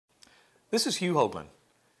This is Hugh Hoagland,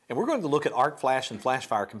 and we're going to look at arc flash and flash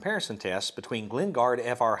fire comparison tests between GlenGuard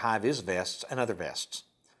FR Hi-Vis vests and other vests.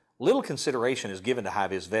 Little consideration is given to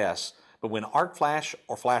Hi-Vis vests, but when arc flash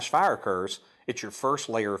or flash fire occurs, it's your first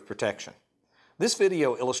layer of protection. This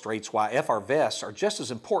video illustrates why FR vests are just as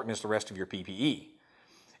important as the rest of your PPE.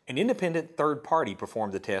 An independent third party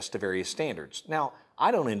performed the test to various standards. Now,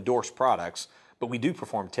 I don't endorse products, but we do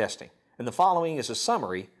perform testing, and the following is a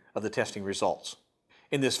summary of the testing results.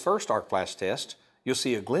 In this first arc flash test, you'll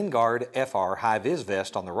see a GlenGuard FR Hi-Vis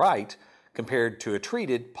vest on the right compared to a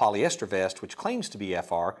treated polyester vest which claims to be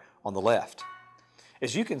FR on the left.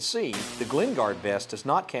 As you can see, the GlenGuard vest does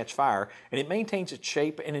not catch fire and it maintains its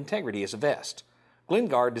shape and integrity as a vest.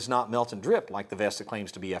 GlenGuard does not melt and drip like the vest that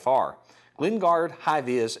claims to be FR. GlenGuard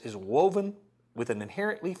Hi-Vis is woven with an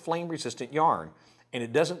inherently flame-resistant yarn and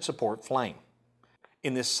it doesn't support flame.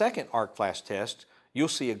 In this second arc flash test, you'll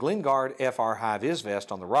see a GlenGuard FR Hi-Vis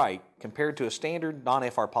vest on the right compared to a standard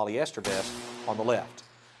non-FR polyester vest on the left.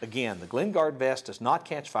 Again, the GlenGuard vest does not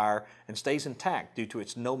catch fire and stays intact due to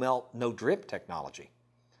its no-melt, no-drip technology.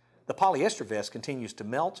 The polyester vest continues to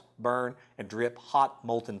melt, burn, and drip hot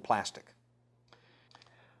molten plastic.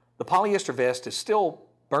 The polyester vest is still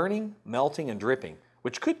burning, melting, and dripping,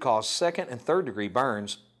 which could cause second and third degree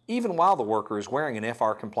burns even while the worker is wearing an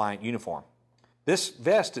FR-compliant uniform. This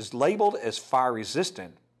vest is labeled as fire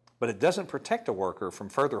resistant, but it doesn't protect a worker from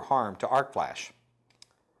further harm to arc flash.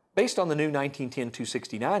 Based on the new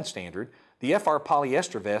 1910-269 standard, the FR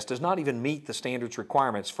polyester vest does not even meet the standard's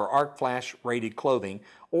requirements for arc flash rated clothing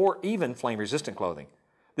or even flame resistant clothing.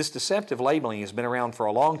 This deceptive labeling has been around for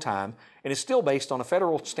a long time and is still based on a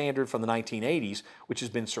federal standard from the 1980s, which has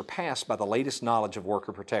been surpassed by the latest knowledge of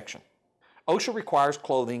worker protection. OSHA requires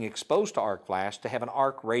clothing exposed to arc flash to have an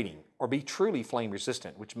arc rating or be truly flame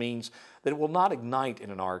resistant, which means that it will not ignite in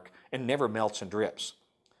an arc and never melts and drips.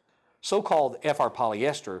 So-called FR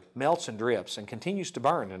polyester melts and drips and continues to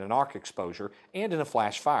burn in an arc exposure and in a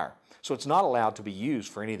flash fire, so it's not allowed to be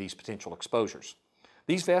used for any of these potential exposures.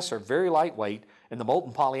 These vests are very lightweight and the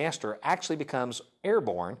molten polyester actually becomes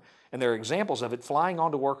airborne, and there are examples of it flying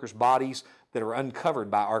onto workers' bodies that are uncovered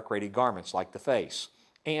by arc-rated garments like the face,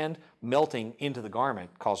 and melting into the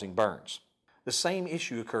garment causing burns. The same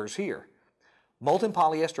issue occurs here. Molten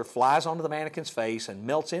polyester flies onto the mannequin's face and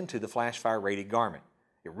melts into the flash fire rated garment.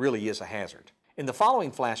 It really is a hazard. In the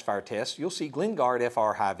following flash fire tests, you'll see GlenGuard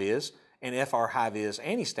FR Hi-Vis and FR Hi-Vis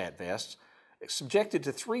anti-stat vests subjected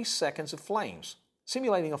to 3 seconds of flames,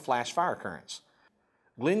 simulating a flash fire occurrence.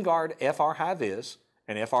 GlenGuard FR Hi-Vis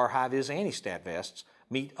and FR Hi-Vis anti-stat vests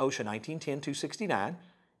meet OSHA 1910-269,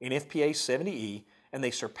 NFPA 70E, and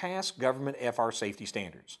they surpass government FR safety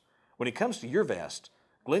standards. When it comes to your vest,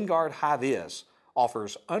 GlenGuard Hi-Vis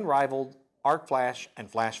offers unrivaled arc flash and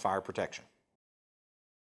flash fire protection.